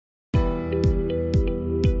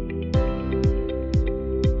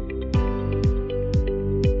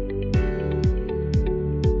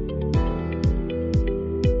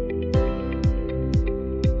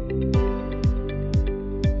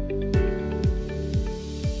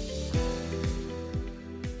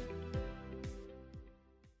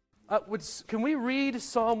Can we read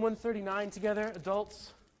Psalm 139 together,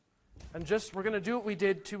 adults? And we're going to do what we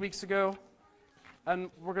did 2 weeks ago, and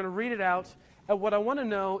we're going to read it out. And what I want to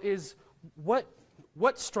know is what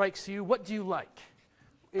strikes you? What do you like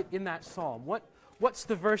in that psalm? What's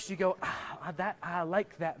the verse you go, I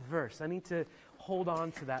like that verse. I need to hold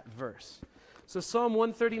on to that verse. So Psalm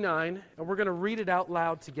 139, and we're going to read it out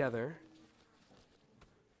loud together.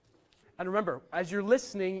 And remember, as you're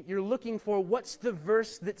listening, you're looking for what's the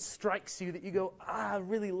verse that strikes you that you go, I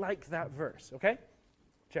really like that verse. Okay?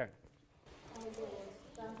 Sharon. O Lord,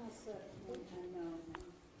 thou hast searched me and known me.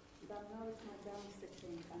 Thou knowest my down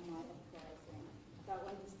sitting and my uprising. Thou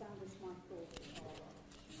understandest my thoughts afar off.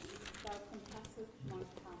 Thou compassest my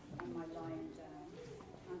path and my lying down,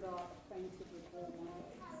 and art acquainted with all my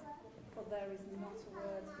ways. For there is not a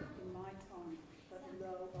word in my tongue, but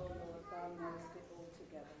lo, O Lord, thou knowest it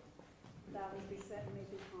altogether. Thou hast beset me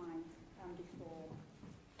behind and before,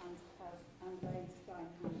 and laid thine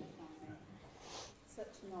hand upon me.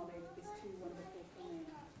 Such knowledge is too wonderful for me.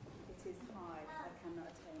 It is high, I cannot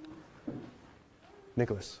attain it.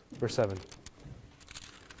 Nicholas, verse 7.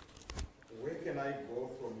 Where can I go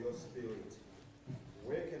from your spirit?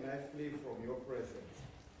 Where can I flee from your presence?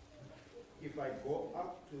 If I go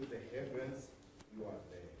up to the heavens, you are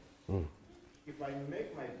there. If I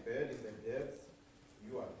make my bed in the depths,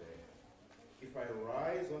 you are there. If I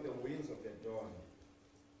rise on the wings of the dawn,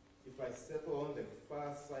 if I settle on the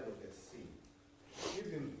far side of the sea,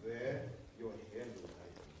 even there your hand will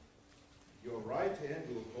hide me. Your right hand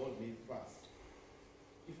will hold me fast.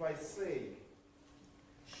 If I say,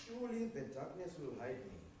 surely the darkness will hide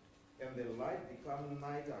me, and the light become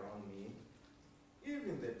night around me,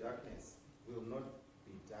 even the darkness will not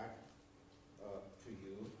be dark to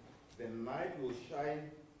you. The night will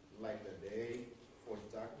shine like the day, for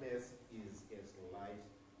darkness is as light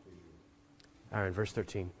to you. Aaron, verse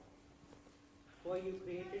 13. For you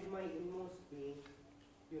created my inmost being.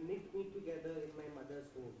 You knit me together in my mother's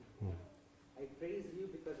womb. I praise you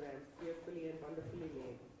because I am fearfully and wonderfully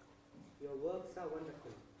made. Your works are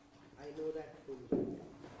wonderful. I know that fully.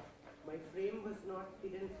 My frame was not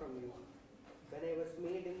hidden from you when I was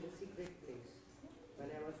made in the secret place, when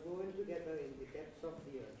I was woven together in the depths of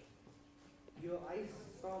the earth. Your eyes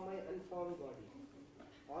saw my unformed body.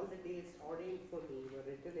 All the days ordained for me were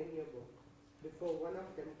written in your book, before one of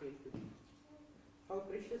them came to be. How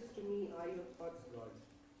precious to me are your thoughts, Lord.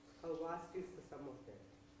 How vast is the sum of them.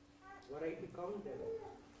 Were I to count them,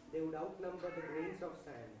 they would outnumber the grains of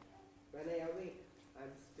sand. When I awake, I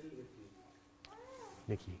am still with you.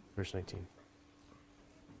 Nikki, verse 19.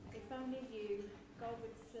 If only you, God,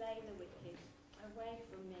 would slay the wicked. Away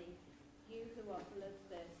from me, you who are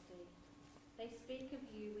bloodthirsty. They speak of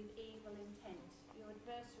you with evil intent. Your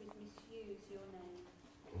adversaries misuse your name.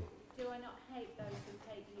 Do I not hate those who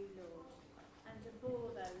hate you, Lord, and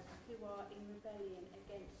abhor those who are in rebellion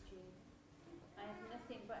against you? I have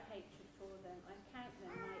nothing but hatred for them. I count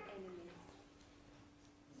them my enemies.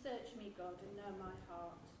 Search me, God, and know my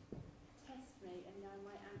heart. Test me and know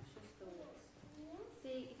my anxious thoughts.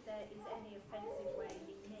 See if there is any offensive way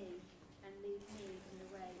in me, and lead me in the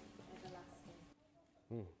way everlasting.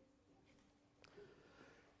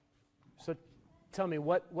 So tell me,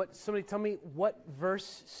 somebody tell me what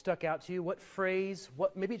verse stuck out to you, what phrase,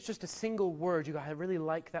 maybe it's just a single word. You go, I really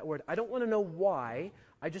like that word. I don't want to know why,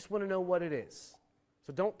 I just want to know what it is.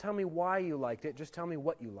 So don't tell me why you liked it, just tell me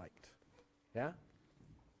what you liked. Yeah?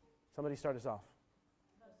 Somebody start us off.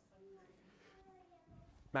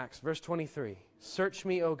 Max, verse 23. Search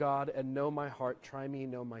me, O God, and know my heart. Try me,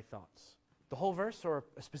 know my thoughts. The whole verse or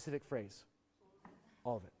a specific phrase?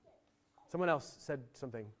 All of it. Someone else said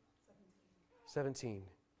something. 17.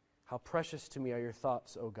 How precious to me are your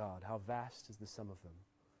thoughts, O God. How vast is the sum of them.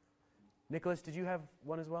 Nicholas, did you have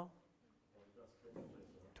one as well?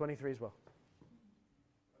 23 as well.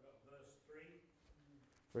 I got verse 3.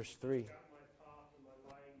 Verse 3. Got my path and my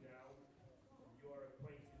lying down. You are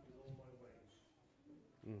acquainted with all my ways.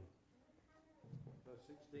 Verse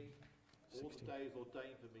 16. All the days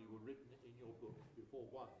ordained for me were written in your book before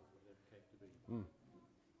one of them came to be.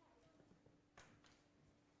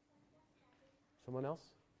 Someone else?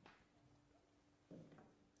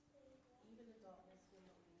 Even the darkness will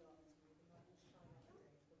not be dark to you. The light will shine like the day.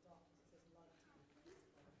 The darkness is as light to you.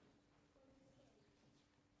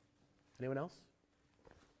 Anyone else?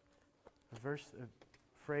 A verse, a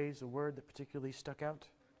phrase, a word that particularly stuck out?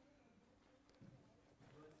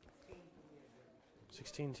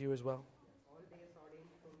 16 to you as well? All days ordained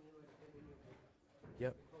for me were written in your book.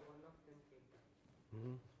 Yep. Before one of them came to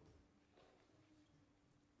be.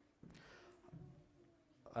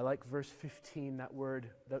 I like verse 15, that word,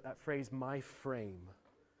 that phrase, my frame.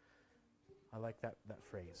 I like that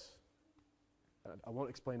phrase. I won't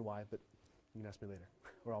explain why, but you can ask me later.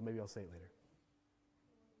 Or maybe I'll say it later.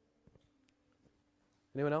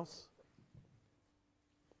 Anyone else?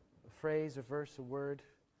 A phrase, a verse, a word,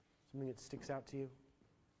 something that sticks out to you?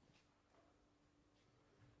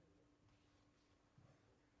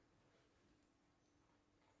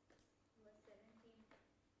 Verse 17,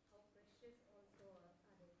 how precious also are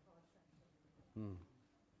thy thoughts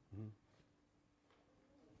unto me.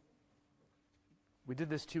 We did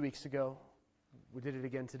this 2 weeks ago. We did it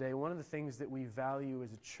again today. One of the things that we value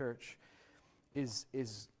as a church is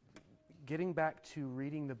getting back to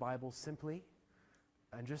reading the Bible simply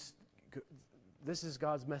and just, this is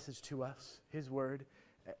God's message to us, His Word.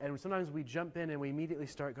 And sometimes we jump in and we immediately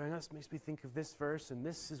start going, this makes me think of this verse, and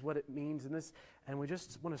this is what it means, and we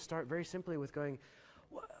just want to start very simply with going,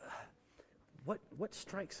 what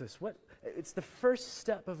strikes us? It's the first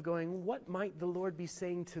step of going, what might the Lord be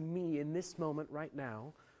saying to me in this moment right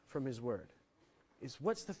now from His Word? Is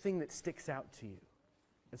what's the thing that sticks out to you?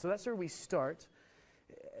 And so that's where we start.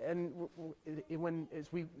 And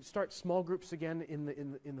as we start small groups again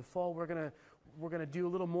in the fall, we're gonna do a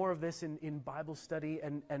little more of this in Bible study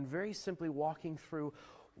and very simply walking through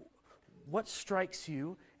what strikes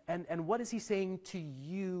you and what is He saying to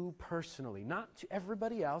you personally, not to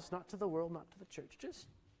everybody else, not to the world, not to the church, just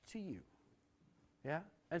to you. Yeah?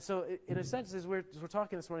 And so in a sense, as we're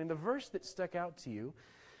talking this morning, the verse that stuck out to you,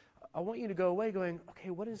 I want you to go away going,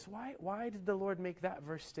 okay, why did the Lord make that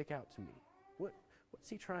verse stick out to me? What's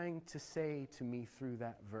He trying to say to me through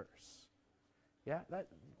that verse? Yeah? And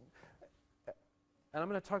I'm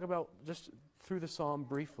going to talk about just through the psalm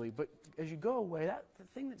briefly, but as you go away, the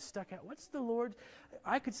thing that stuck out, what's the Lord?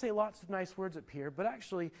 I could say lots of nice words up here, but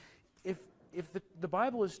actually, if the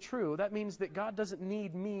Bible is true, that means that God doesn't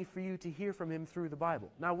need me for you to hear from Him through the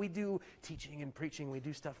Bible. Now, we do teaching and preaching, we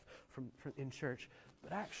do stuff in church,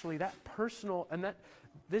 but actually that personal, and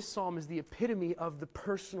this psalm is the epitome of the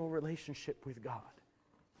personal relationship with God.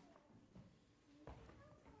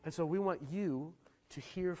 And so we want you to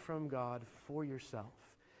hear from God for yourself.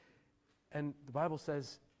 And the Bible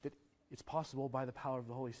says that it's possible by the power of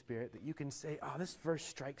the Holy Spirit that you can say, this verse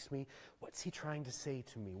strikes me. What's He trying to say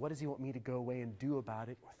to me? What does He want me to go away and do about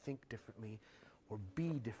it, or think differently, or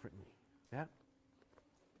be differently? Yeah?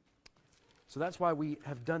 So that's why we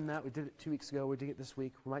have done that. We did it 2 weeks ago. We did it this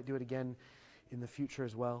week. We might do it again in the future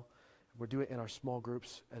as well. We'll do it in our small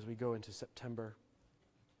groups as we go into September.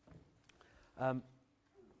 Let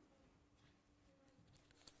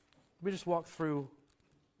me just walk through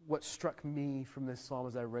what struck me from this psalm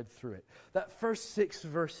as I read through it. That first 6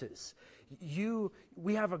 verses,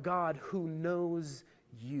 we have a God who knows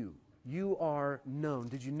you. You are known.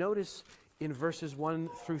 Did you notice in verses 1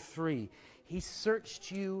 through 3, He searched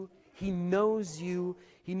you, He knows you,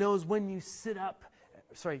 He knows when you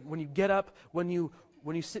when you get up, when you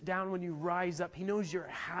sit down, when you rise up. He knows your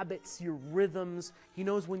habits, your rhythms. He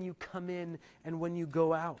knows when you come in and when you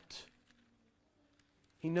go out.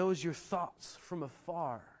 He knows your thoughts from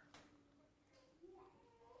afar.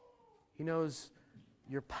 He knows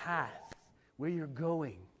your path, where you're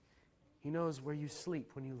going. He knows where you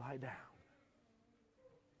sleep when you lie down.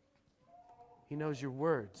 He knows your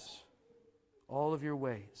words, all of your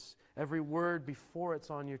ways, every word before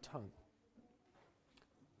it's on your tongue.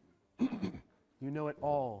 You know it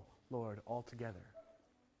all, Lord, altogether.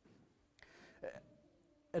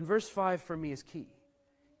 And verse 5 for me is key.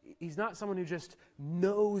 He's not someone who just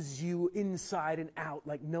knows you inside and out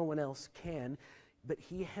like no one else can, but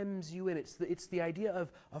He hems you in. It's the idea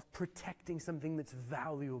of protecting something that's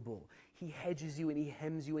valuable. He hedges you and He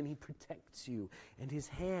hems you and He protects you. And His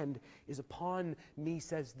hand is upon me,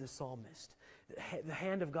 says the psalmist. The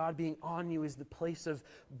hand of God being on you is the place of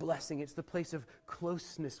blessing. It's the place of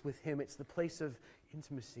closeness with Him. It's the place of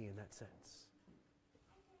intimacy in that sense.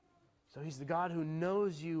 So He's the God who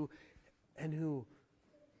knows you and who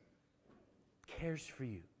cares for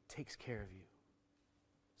you, takes care of you.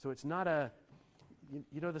 So it's not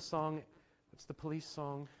you know the song, it's the Police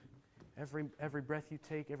song, every breath you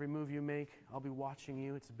take, every move you make, I'll be watching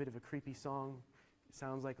you. It's a bit of a creepy song. It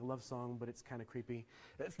sounds like a love song, but it's kind of creepy.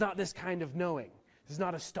 It's not this kind of knowing. This is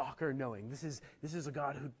not a stalker knowing. This is a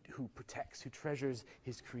God who protects, who treasures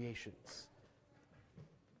His creations.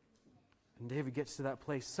 And David gets to that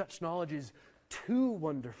place. Such knowledge is too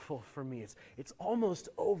wonderful for me. It's almost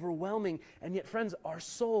overwhelming. And yet, friends, our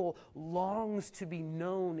soul longs to be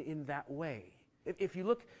known in that way. If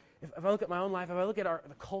I look at my own life, if I look at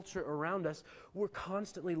the culture around us, we're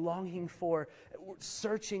constantly longing for, we're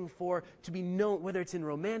searching for to be known, whether it's in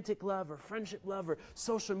romantic love or friendship love or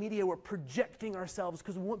social media. We're projecting ourselves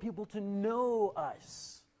because we want people to know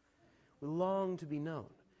us. We long to be known.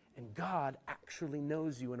 And God actually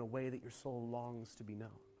knows you in a way that your soul longs to be known.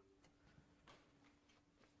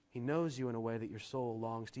 He knows you in a way that your soul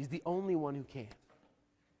longs to. He's the only one who can.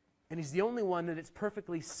 And He's the only one that it's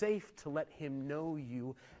perfectly safe to let Him know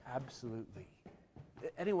you absolutely.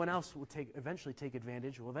 Anyone else will eventually take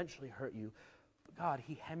advantage, will eventually hurt you. But God,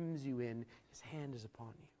 He hems you in. His hand is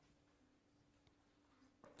upon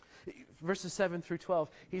you. Verses 7 through 12,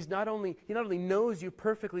 He not only knows you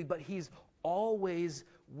perfectly, but He's always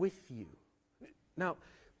with you. Now,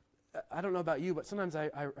 I don't know about you, but sometimes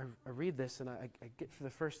I read this and I get to the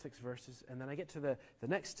first 6 verses, and then I get to the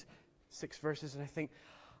next 6 verses, and I think,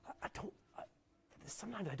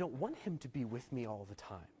 sometimes I don't want Him to be with me all the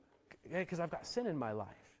time, because I've got sin in my life.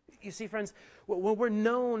 You see, friends, when we're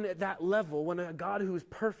known at that level, when a God who is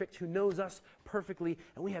perfect, who knows us perfectly,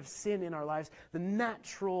 and we have sin in our lives, the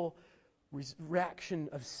natural reaction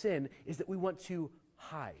of sin is that we want to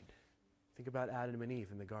hide. Think about Adam and Eve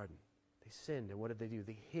in the garden. They sinned, and what did they do?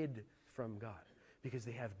 They hid from God because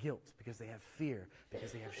they have guilt, because they have fear,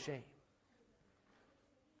 because they have shame.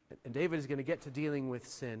 And David is going to get to dealing with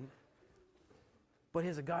sin, but he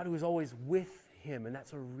has a God who is always with him, and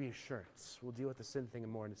that's a reassurance. We'll deal with the sin thing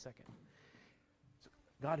more in a second. So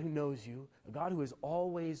God who knows you, a God who is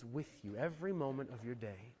always with you every moment of your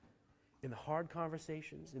day, in the hard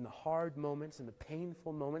conversations, in the hard moments, in the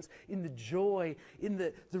painful moments, in the joy, in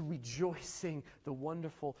the rejoicing, the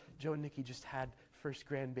wonderful. Joe and Nikki just had first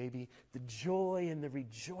grandbaby. The joy and the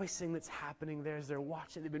rejoicing that's happening there as they're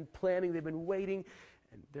watching. They've been planning, they've been waiting,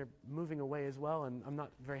 and they're moving away as well, and I'm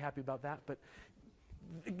not very happy about that, but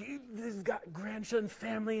they've got grandchildren,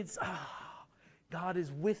 family. It's, God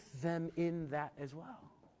is with them in that as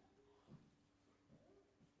well.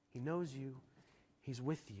 He knows you. He's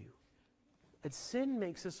with you. And sin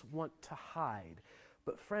makes us want to hide.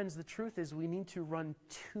 But friends, the truth is we need to run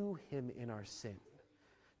to Him in our sin.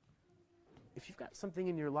 If you've got something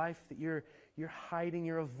in your life that you're hiding,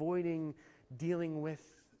 you're avoiding dealing with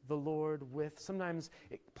the Lord with, sometimes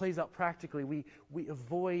it plays out practically. We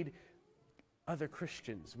avoid other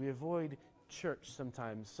Christians. We avoid church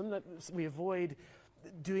sometimes. Sometimes we avoid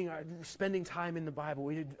spending time in the Bible.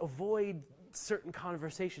 We avoid certain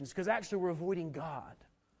conversations because actually we're avoiding God.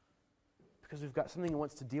 Because we've got something He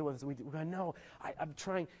wants to deal with. We go, no, I'm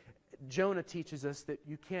trying. Jonah teaches us that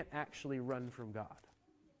you can't actually run from God.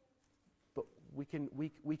 But we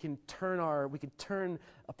can turn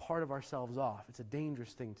a part of ourselves off. It's a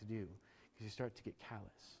dangerous thing to do because you start to get callous.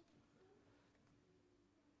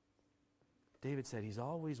 David said, He's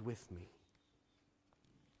always with me.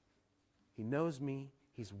 He knows me.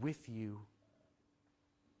 He's with you.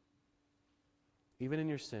 Even in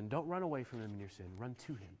your sin. Don't run away from Him in your sin. Run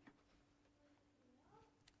to Him.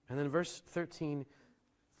 And then verse 13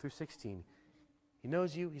 through 16. He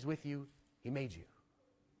knows you. He's with you. He made you.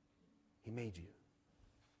 He made you.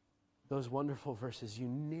 Those wonderful verses. You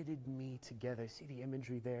knitted me together. See the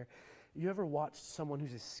imagery there? You ever watched someone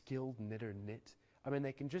who's a skilled knitter knit? I mean,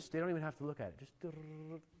 they don't even have to look at it. Just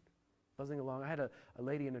buzzing along. I had a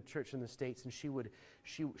lady in a church in the States, and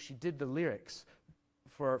she did the lyrics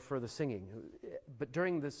for the singing. But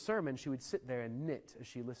during the sermon, she would sit there and knit as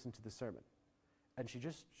she listened to the sermon. And she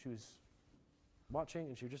was watching,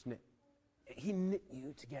 and she would just knit. He knit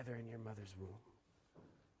you together in your mother's womb.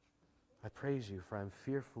 I praise you, for I am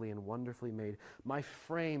fearfully and wonderfully made. My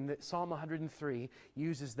frame, that Psalm 103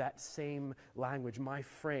 uses that same language, my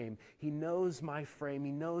frame. He knows my frame.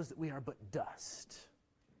 He knows that we are but dust.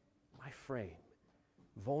 My frame,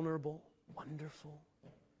 vulnerable, wonderful,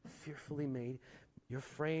 fearfully made. Your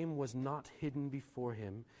frame was not hidden before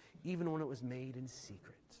Him, even when it was made in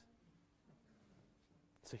secret.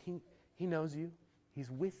 So He knows you.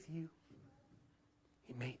 He's with you.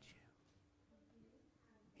 He made you.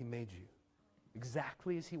 He made you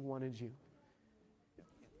exactly as He wanted you.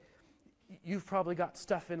 You've probably got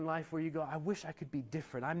stuff in life where you go, I wish I could be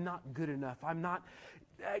different. I'm not good enough. I'm not.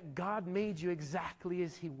 God made you exactly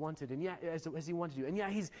as He wanted, and yeah, as He wanted you. And yeah,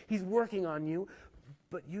 He's working on you,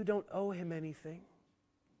 but you don't owe Him anything.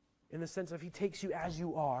 In the sense of He takes you as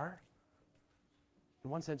you are. In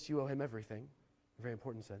one sense, you owe Him everything. A very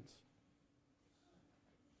important sense.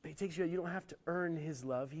 But He takes you, you don't have to earn His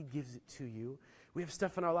love. He gives it to you. We have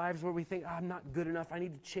stuff in our lives where we think, I'm not good enough. I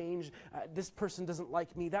need to change. This person doesn't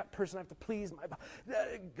like me. That person, I have to please.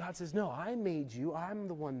 God says, no, I made you. I'm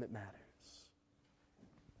the one that matters.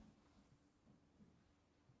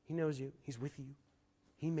 He knows you. He's with you.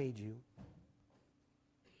 He made you.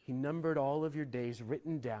 He numbered all of your days,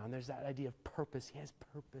 written down. There's that idea of purpose. He has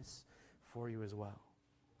purpose for you as well.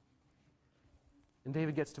 And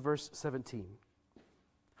David gets to verse 17.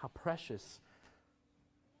 How precious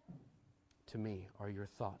to me are your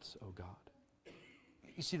thoughts, O God.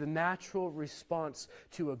 You see, the natural response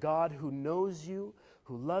to a God who knows you,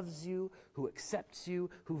 who loves you, who accepts you,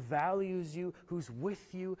 who values you, who's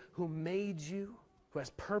with you, who made you, who has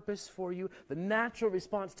purpose for you, the natural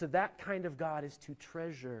response to that kind of God is to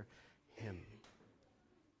treasure Him.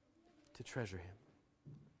 To treasure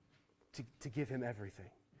Him. To give Him everything.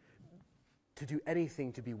 To do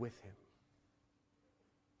anything to be with Him.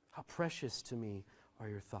 How precious to me are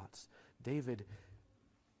your thoughts. David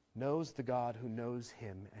knows the God who knows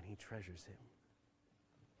him, and he treasures Him.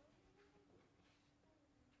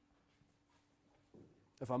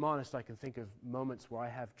 If I'm honest, I can think of moments where I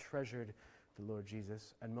have treasured the Lord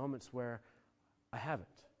Jesus and moments where I haven't.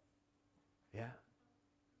 Yeah?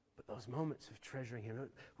 But those moments of treasuring Him,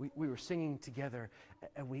 we were singing together,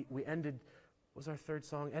 and we ended, what was our third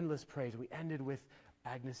song? Endless Praise. We ended with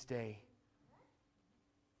Agnus Dei.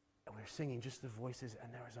 And we were singing just the voices,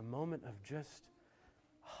 and there was a moment of just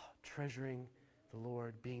treasuring the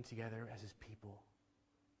Lord, being together as His people.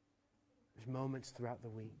 There's moments throughout the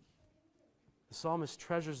week. The psalmist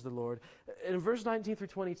treasures the Lord. In verse 19 through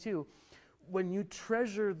 22, when you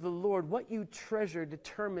treasure the Lord, what you treasure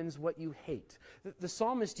determines what you hate. The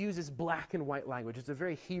psalmist uses black and white language. It's a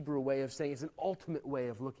very Hebrew way of saying, it's an ultimate way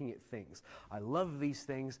of looking at things. I love these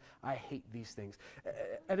things, I hate these things.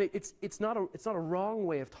 And it's not a wrong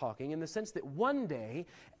way of talking, in the sense that one day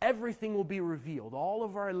everything will be revealed. All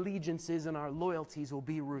of our allegiances and our loyalties will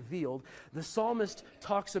be revealed. The psalmist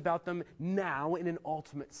talks about them now in an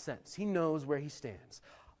ultimate sense. He knows where he stands.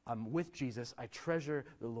 I'm with Jesus, I treasure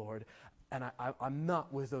the Lord, and I'm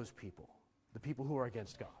not with those people, the people who are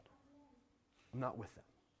against God. I'm not with them.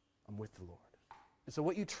 I'm with the Lord. And so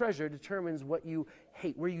what you treasure determines what you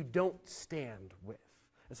hate, where you don't stand with.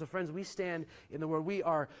 And so, friends, we stand in the world.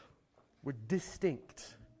 We're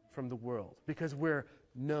distinct from the world because we're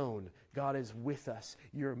known. God is with us.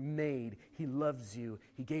 You're made. He loves you.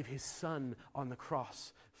 He gave His Son on the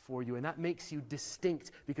cross for you. And that makes you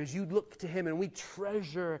distinct because you look to Him and we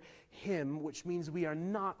treasure Him, which means we are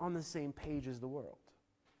not on the same page as the world,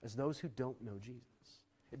 as those who don't know Jesus.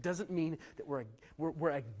 It doesn't mean that we're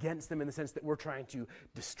against them in the sense that we're trying to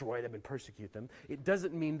destroy them and persecute them. It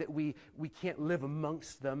doesn't mean that we can't live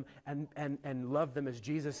amongst them and love them as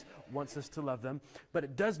Jesus wants us to love them. But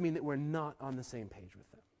it does mean that we're not on the same page with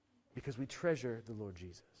them because we treasure the Lord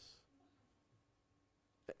Jesus.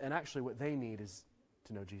 And actually what they need is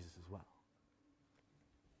to know Jesus as well.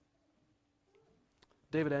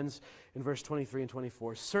 David ends in verse 23 and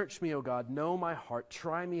 24. Search me, O God, know my heart,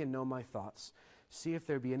 try me and know my thoughts. See if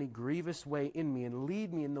there be any grievous way in me, and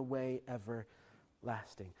lead me in the way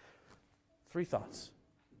everlasting. 3 thoughts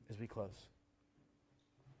as we close.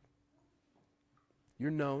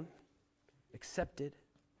 You're known, accepted,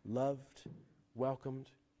 loved, welcomed.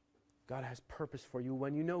 God has purpose for you.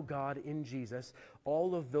 When you know God in Jesus,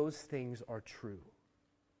 all of those things are true.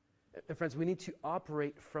 And friends, we need to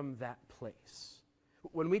operate from that place.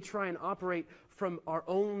 When we try and operate from our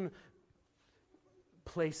own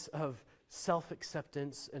place of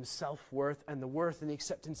self-acceptance and self-worth and the worth and the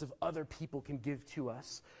acceptance of other people can give to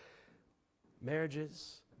us,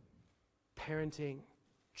 marriages, parenting,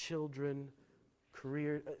 children,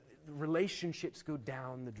 career, relationships go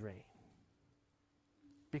down the drain.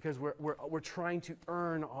 Because we're trying to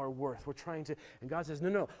earn our worth. We're trying to, and God says,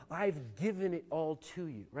 no, I've given it all to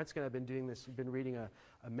you. Retzka and I have been doing this. We've been reading a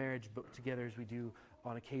marriage book together as we do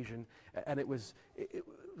on occasion. And it was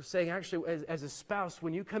saying, actually, as a spouse,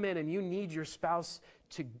 when you come in and you need your spouse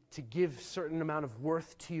to give a certain amount of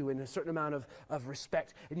worth to you and a certain amount of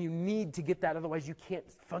respect, and you need to get that, otherwise you can't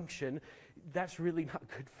function, that's really not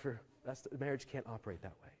good for, marriage can't operate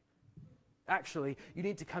that way. Actually, you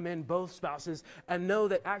need to come in, both spouses, and know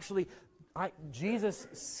that actually Jesus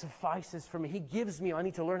suffices for me. He gives me, I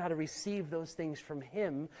need to learn how to receive those things from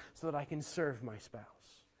Him so that I can serve my spouse,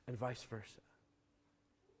 and vice versa.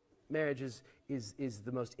 Marriage is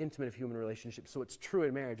the most intimate of human relationships, so it's true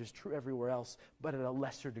in marriage, it's true everywhere else, but at a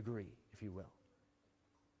lesser degree, if you will.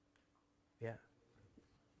 Yeah.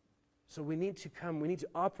 So we need to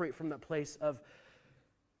operate from that place of,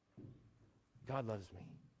 God loves me.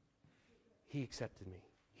 He accepted me.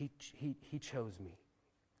 He chose me.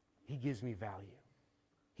 He gives me value.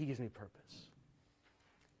 He gives me purpose.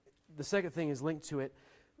 The second thing is linked to it.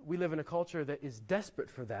 We live in a culture that is desperate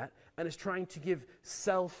for that and is trying to give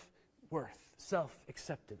self-worth,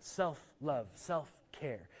 self-acceptance, self-love,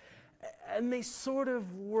 self-care. And they sort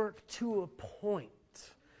of work to a point,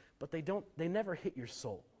 but they never hit your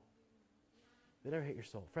soul. They never hit your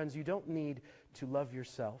soul. Friends, you don't need to love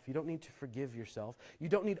yourself. You don't need to forgive yourself. You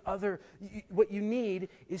don't need what you need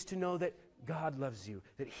is to know that God loves you,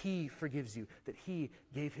 that He forgives you, that He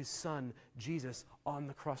gave His Son, Jesus, on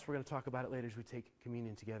the cross. We're going to talk about it later as we take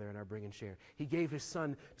communion together in our bring and share. He gave His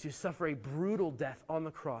Son to suffer a brutal death on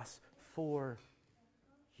the cross for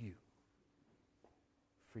you.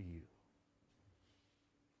 For you.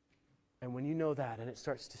 And when you know that and it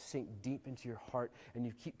starts to sink deep into your heart and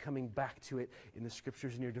you keep coming back to it in the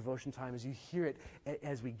scriptures in your devotion time, as you hear it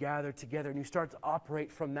as we gather together and you start to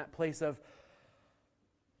operate from that place of,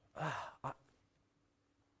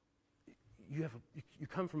 you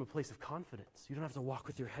come from a place of confidence. You don't have to walk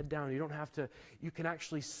with your head down. You can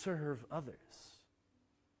actually serve others.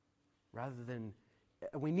 Rather than,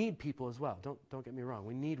 we need people as well. Don't get me wrong.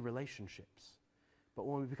 We need relationships. But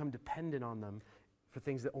when we become dependent on them for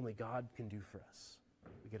things that only God can do for us,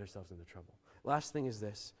 we get ourselves into trouble. Last thing is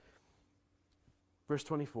this. Verse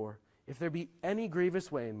 24, if there be any grievous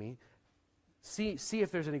way in me, see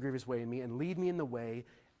if there's any grievous way in me, and lead me in the way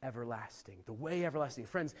everlasting. The way everlasting.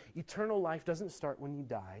 Friends, eternal life doesn't start when you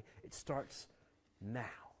die. It starts now.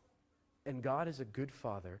 And God is a good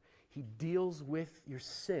Father. He deals with your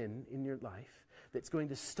sin in your life that's going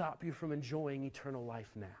to stop you from enjoying eternal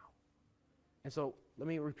life now. And so, let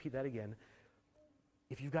me repeat that again.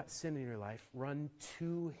 If you've got sin in your life, run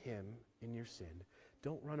to Him in your sin.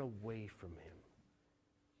 Don't run away from Him.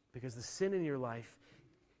 Because the sin in your life,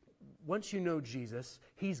 once you know Jesus,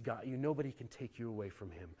 He's got you. Nobody can take you away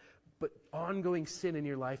from Him. But ongoing sin in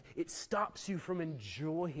your life, it stops you from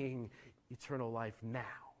enjoying eternal life now.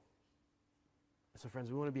 So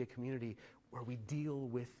friends, we want to be a community where we deal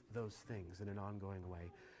with those things in an ongoing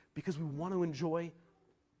way. Because we want to enjoy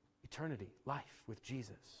eternity, life with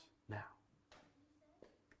Jesus now.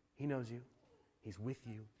 He knows you. He's with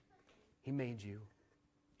you. He made you.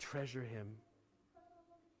 Treasure Him.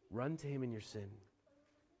 Run to Him in your sin.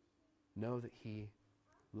 Know that He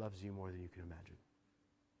loves you more than you can imagine.